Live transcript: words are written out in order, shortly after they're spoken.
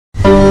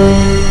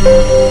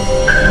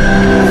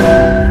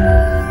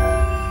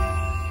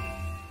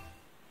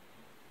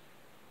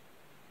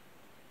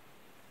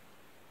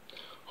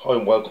Hi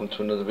and welcome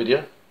to another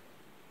video.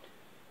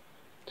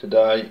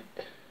 Today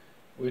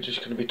we're just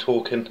going to be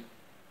talking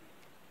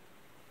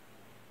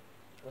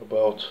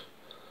about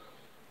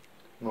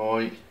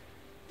my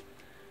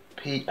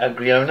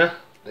P.AGRIONINA,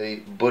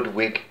 the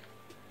BUDWING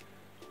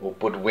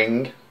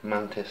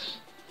Mantis.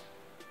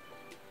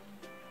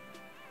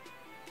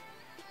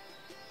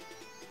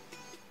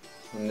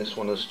 And this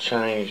one has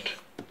changed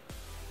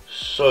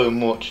so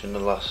much in the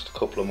last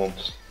couple of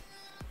months.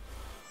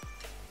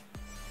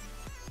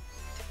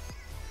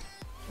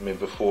 I mean,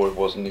 before it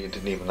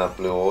didn't even have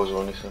blue eyes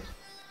or anything.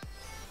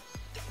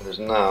 Whereas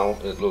now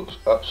it looks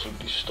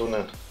absolutely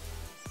stunning.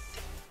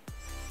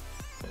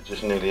 It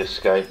just nearly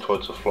escaped,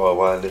 tried to fly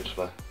away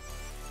literally.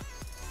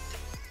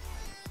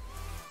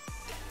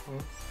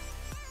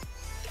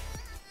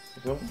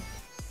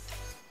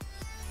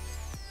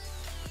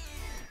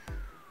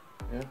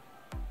 Yeah.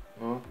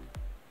 No.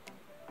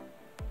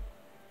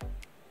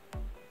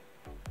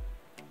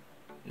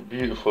 You're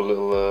beautiful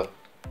little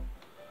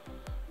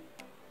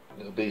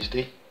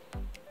beastie.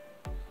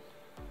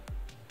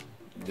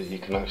 That you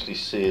can actually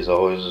see his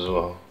eyes as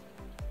well.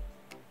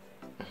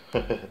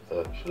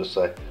 Should I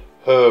say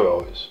her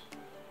eyes?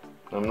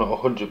 I'm not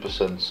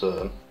 100%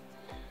 certain,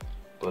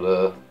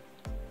 but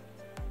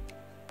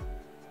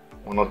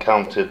when I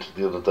counted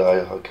the other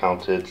day, I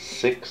counted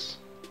 6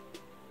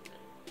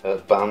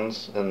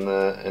 bands in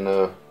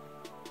her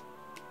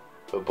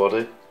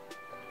body,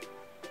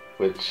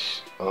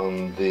 which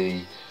on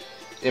the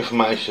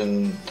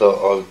information that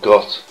I've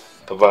got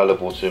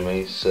available to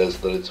me says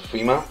that it's a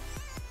female.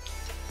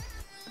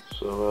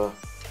 So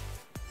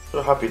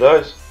happy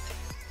days.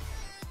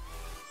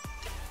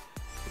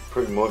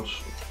 Pretty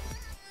much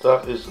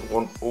that is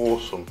one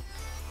awesome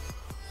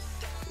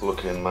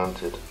looking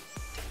mantid.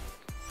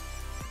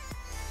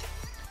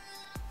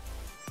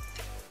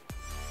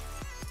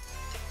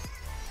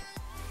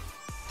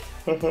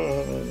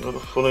 What a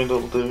funny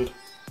little dude.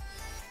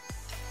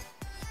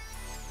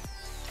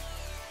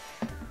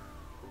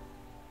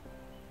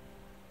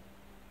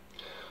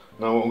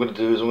 Now what I'm going to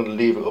do is I'm going to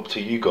leave it up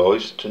to you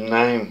guys to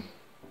name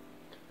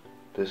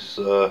this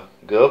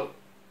girl.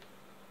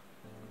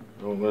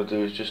 And what I'm going to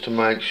do is just to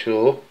make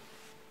sure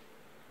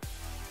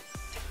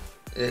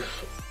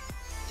if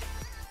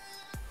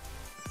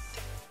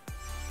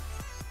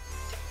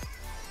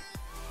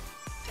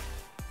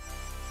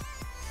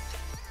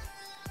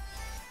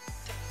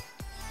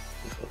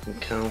I can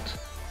count.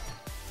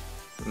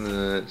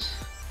 It's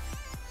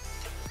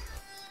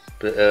a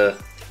bit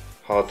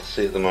hard to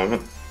see at the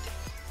moment.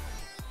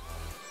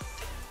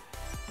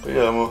 But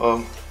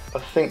yeah, I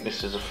think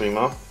this is a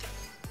female.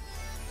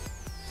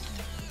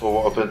 But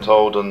what I've been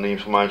told and the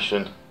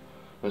information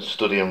and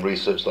study and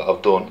research that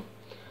I've done,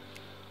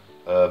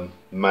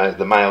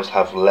 the males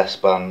have less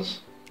bands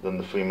than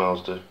the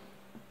females do.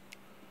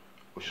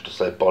 Or should I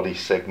say body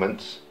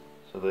segments,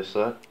 so they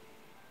say.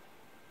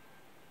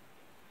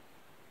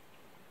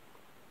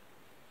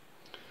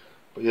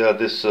 But yeah,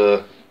 this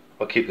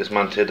I'll keep this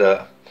mantid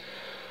at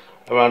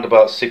around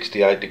about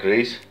 68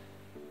 degrees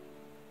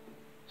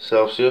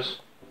Celsius.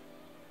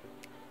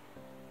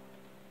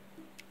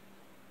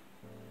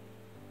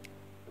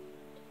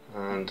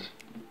 And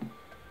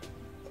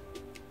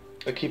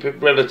I keep it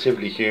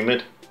relatively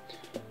humid,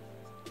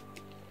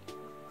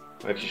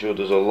 making sure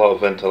there's a lot of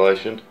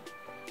ventilation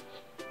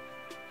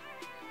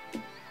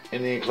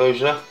in the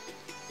enclosure.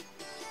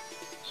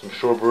 Some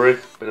shrubbery,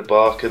 bit of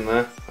bark in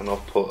there, and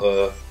I've put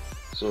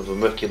some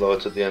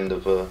vermiculite at the end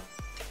of the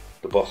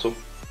bottom,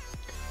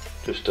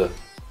 just to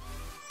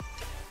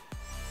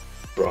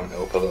brighten it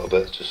up a little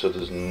bit, just so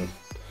there's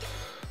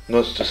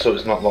just so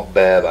it's not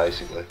bare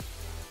basically.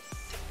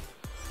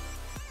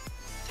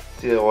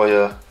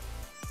 Yeah,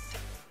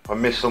 I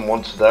missed them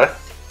once a day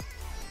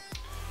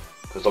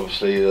because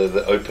obviously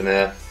the open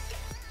air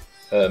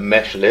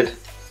mesh lid,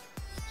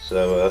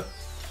 so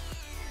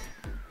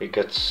it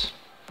gets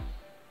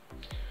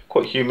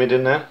quite humid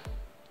in there.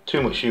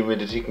 Too much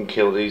humidity can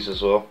kill these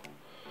as well.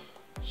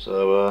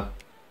 So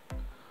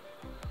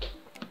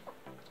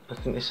I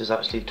think this is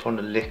actually trying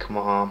to lick my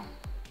arm.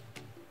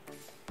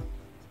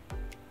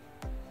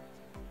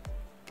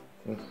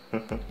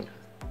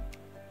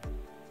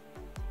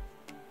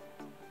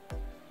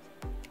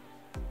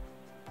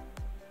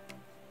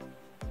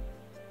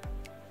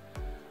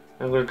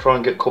 I'm going to try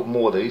and get a couple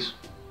more of these.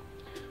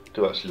 I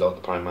do actually like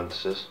the praying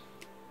mantises,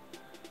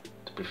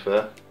 to be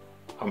fair.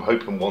 I'm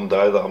hoping one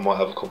day that I might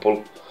have a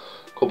couple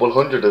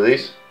hundred of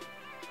these.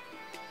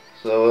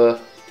 So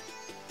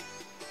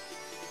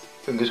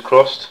fingers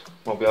crossed,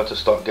 I'll be able to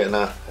start getting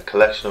a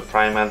collection of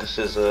praying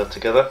mantises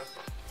together.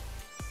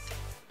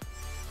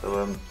 So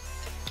I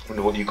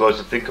wonder what you guys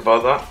would think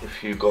about that.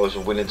 If you guys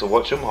are willing to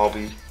watch them, I'll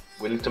be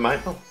willing to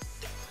make them.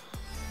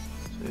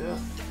 So yeah.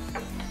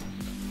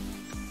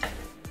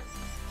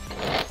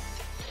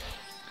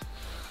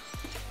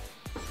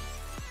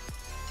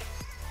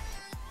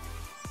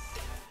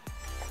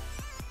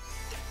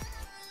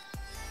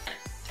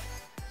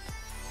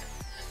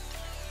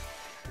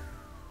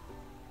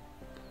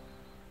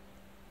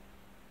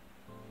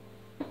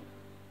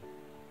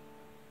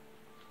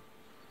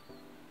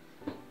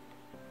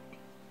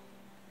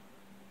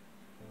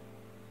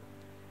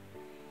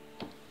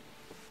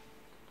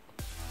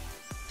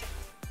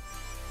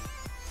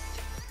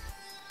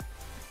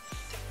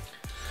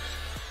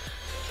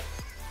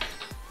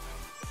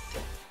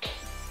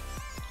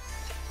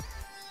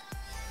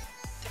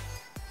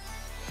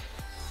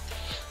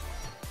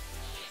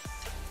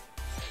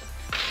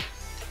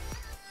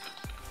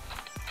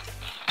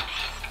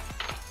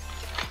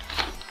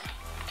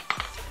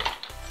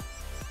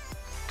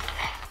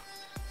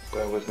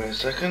 with me a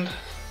second.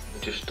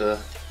 Just try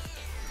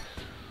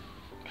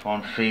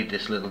and feed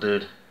this little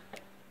dude,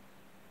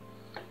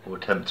 or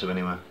attempt to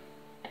anyway.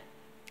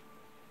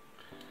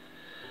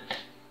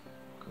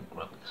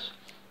 Grab this.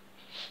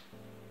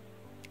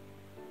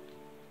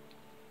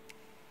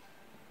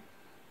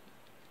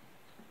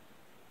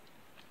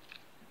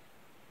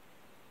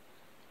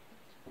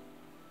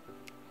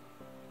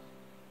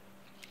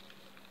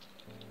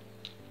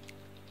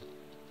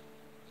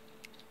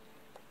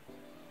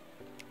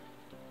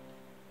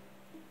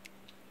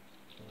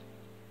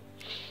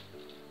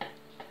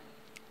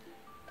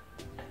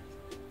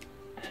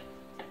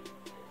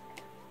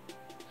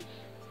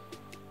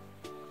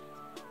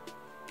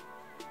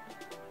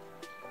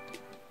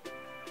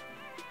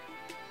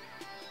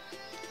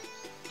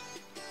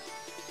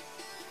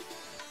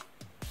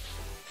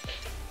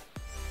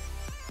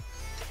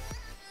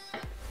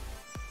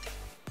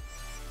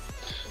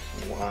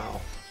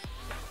 Wow.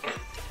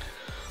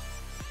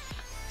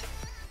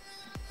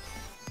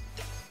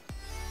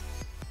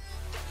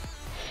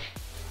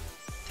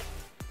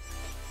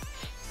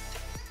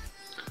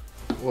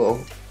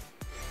 Well,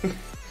 let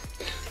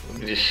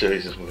me just show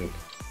you something.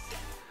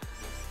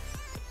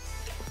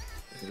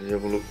 If you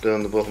have a look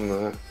down the bottom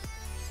there,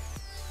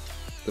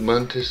 the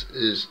Mantis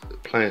is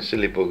playing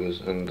silly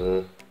buggers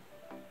and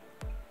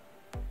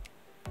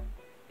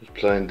is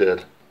playing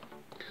dead.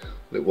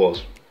 It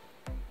was.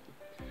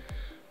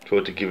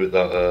 Tried to give it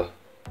that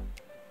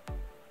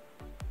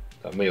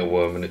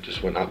mealworm and it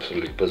just went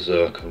absolutely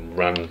berserk and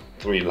ran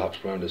 3 laps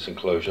around its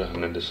enclosure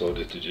and then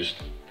decided to just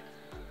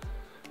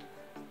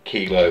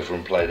keel over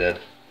and play dead.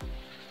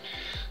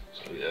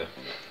 So yeah,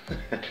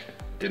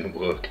 didn't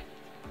work.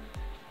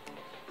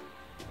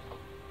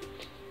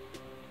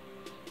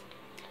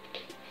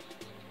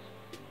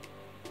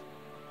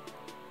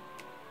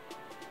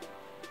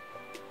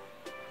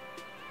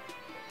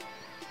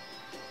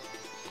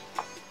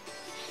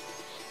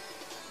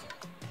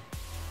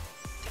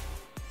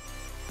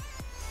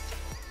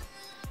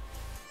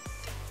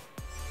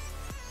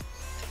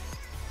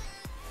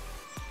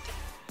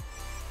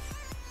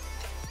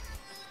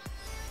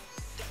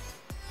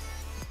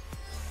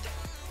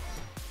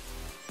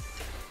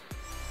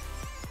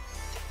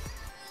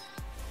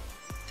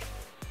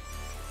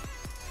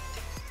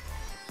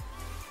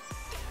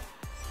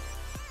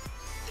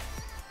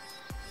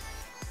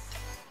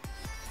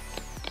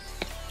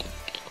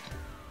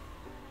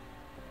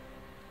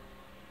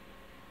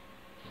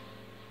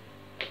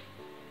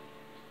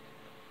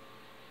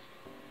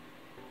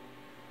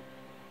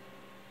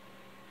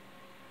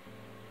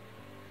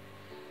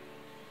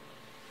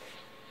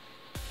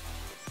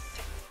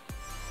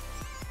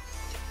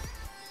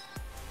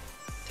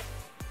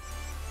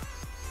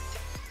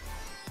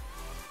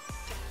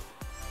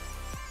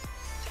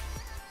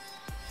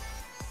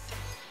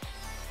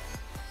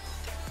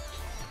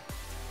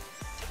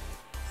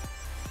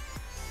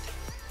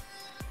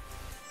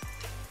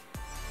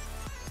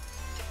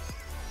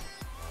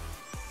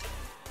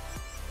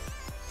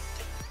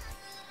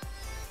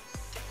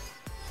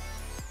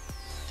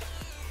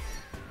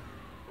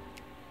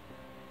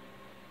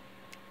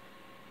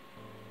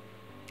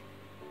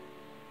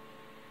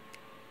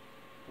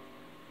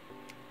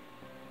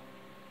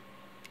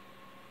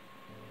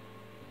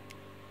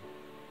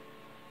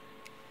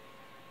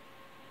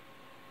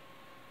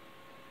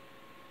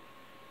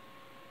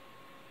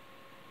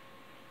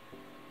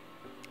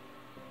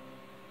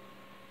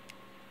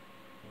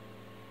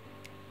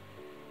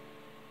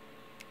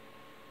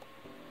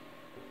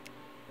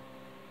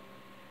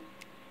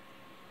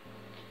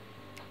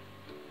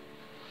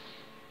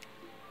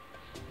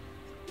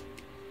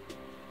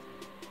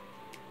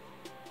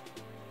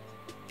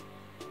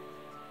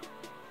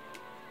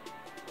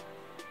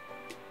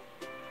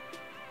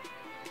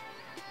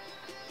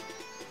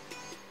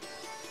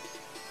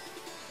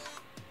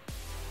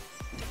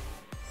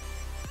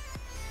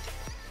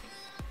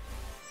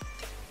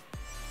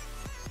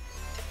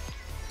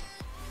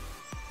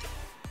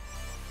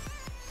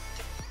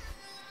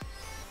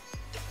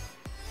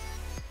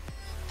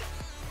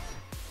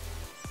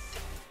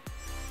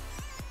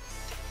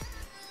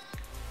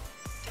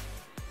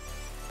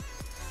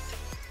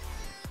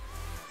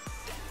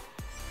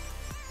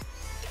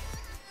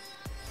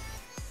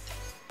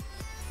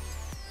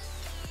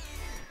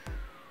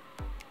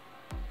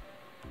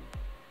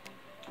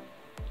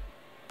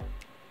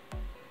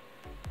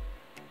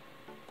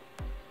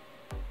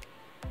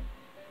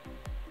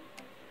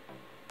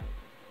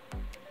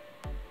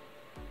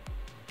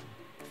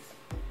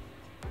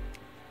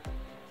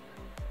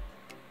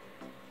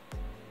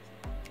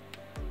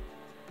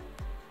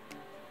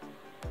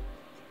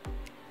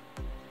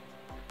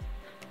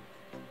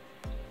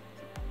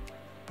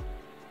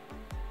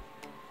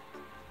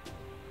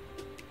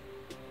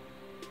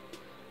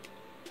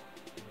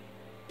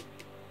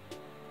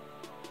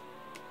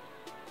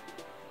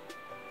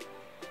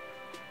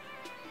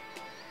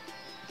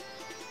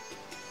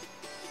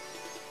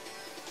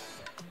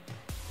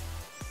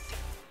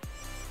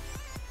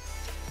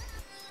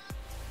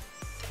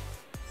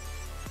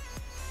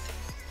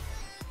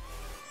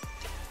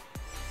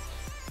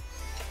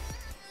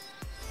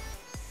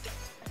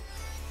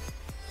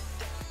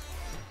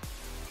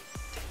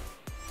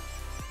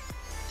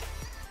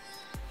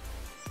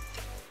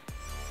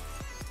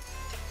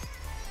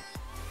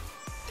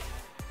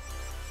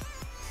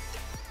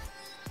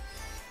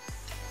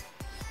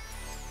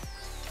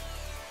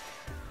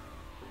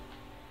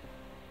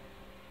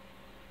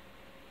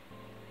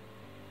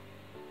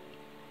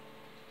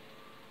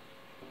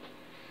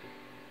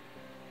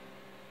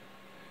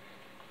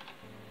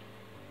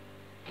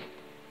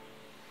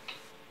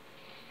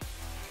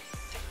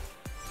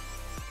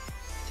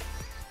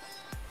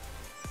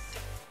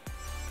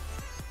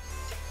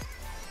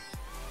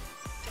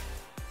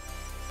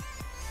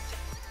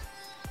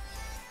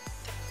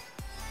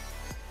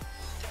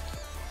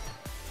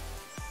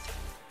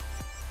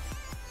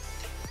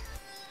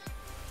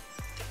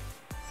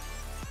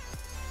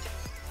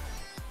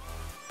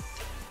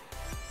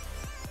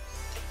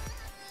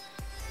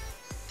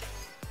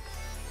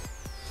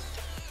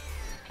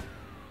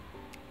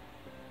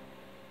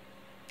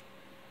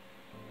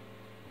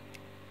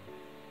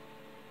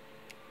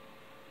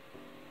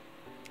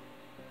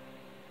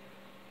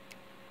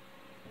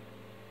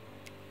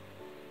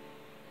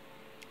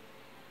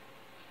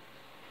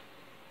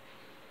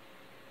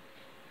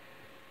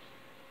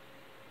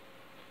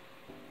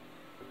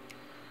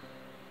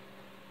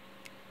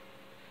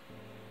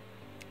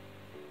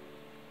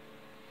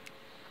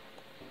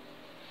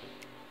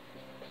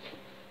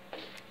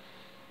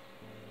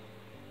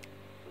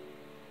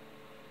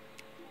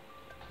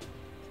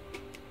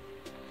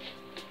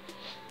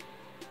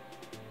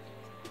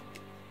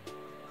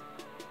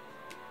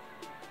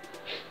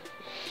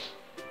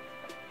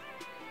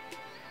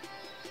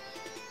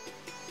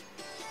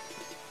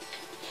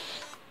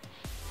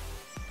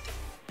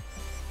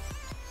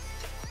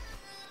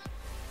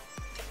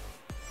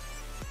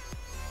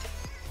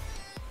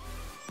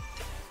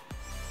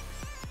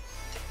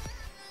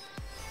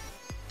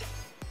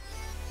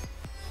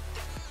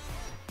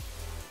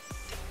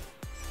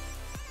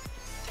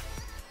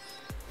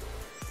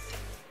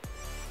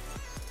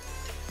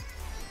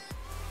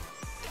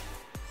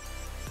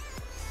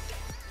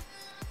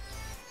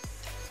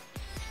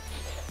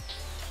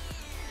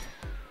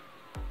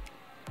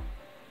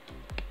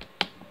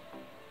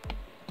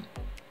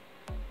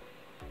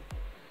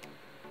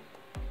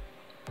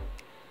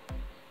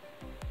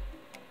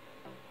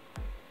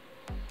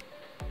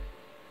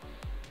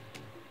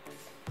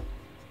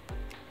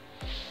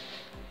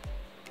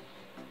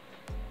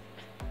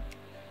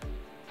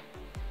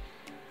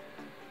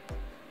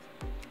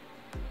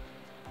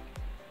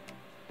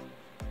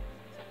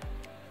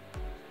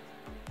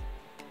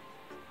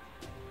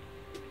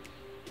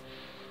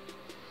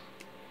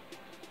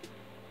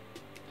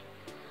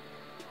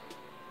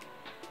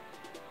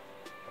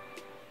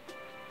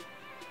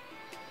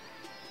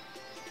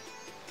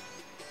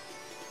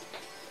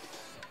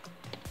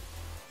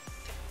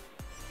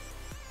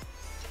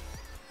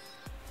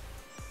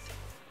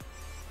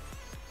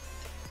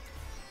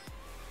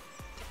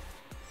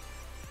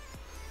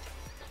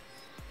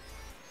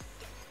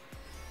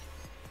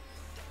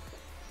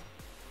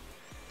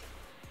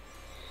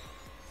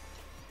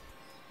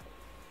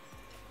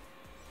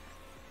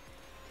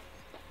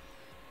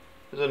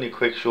 It's only a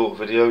quick short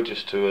video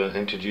just to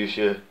introduce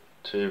you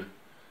to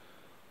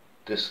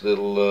this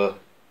little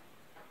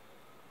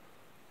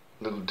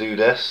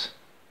dudess,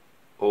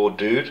 or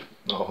dude,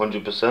 not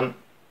 100%,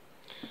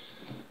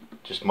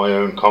 just my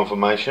own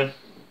confirmation.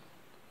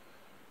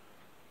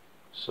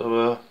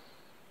 So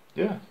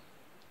yeah,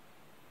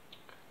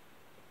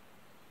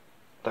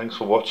 thanks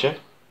for watching.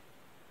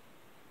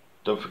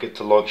 Don't forget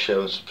to like,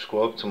 share and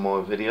subscribe to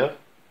my video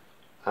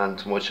and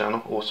to my channel.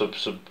 Also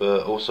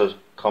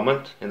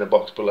comment in the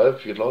box below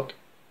if you'd like.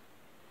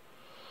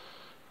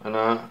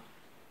 And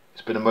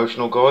it's been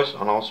emotional, guys,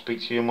 and I'll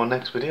speak to you in my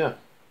next video.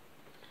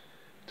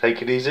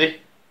 Take it easy.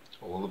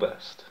 All the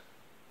best.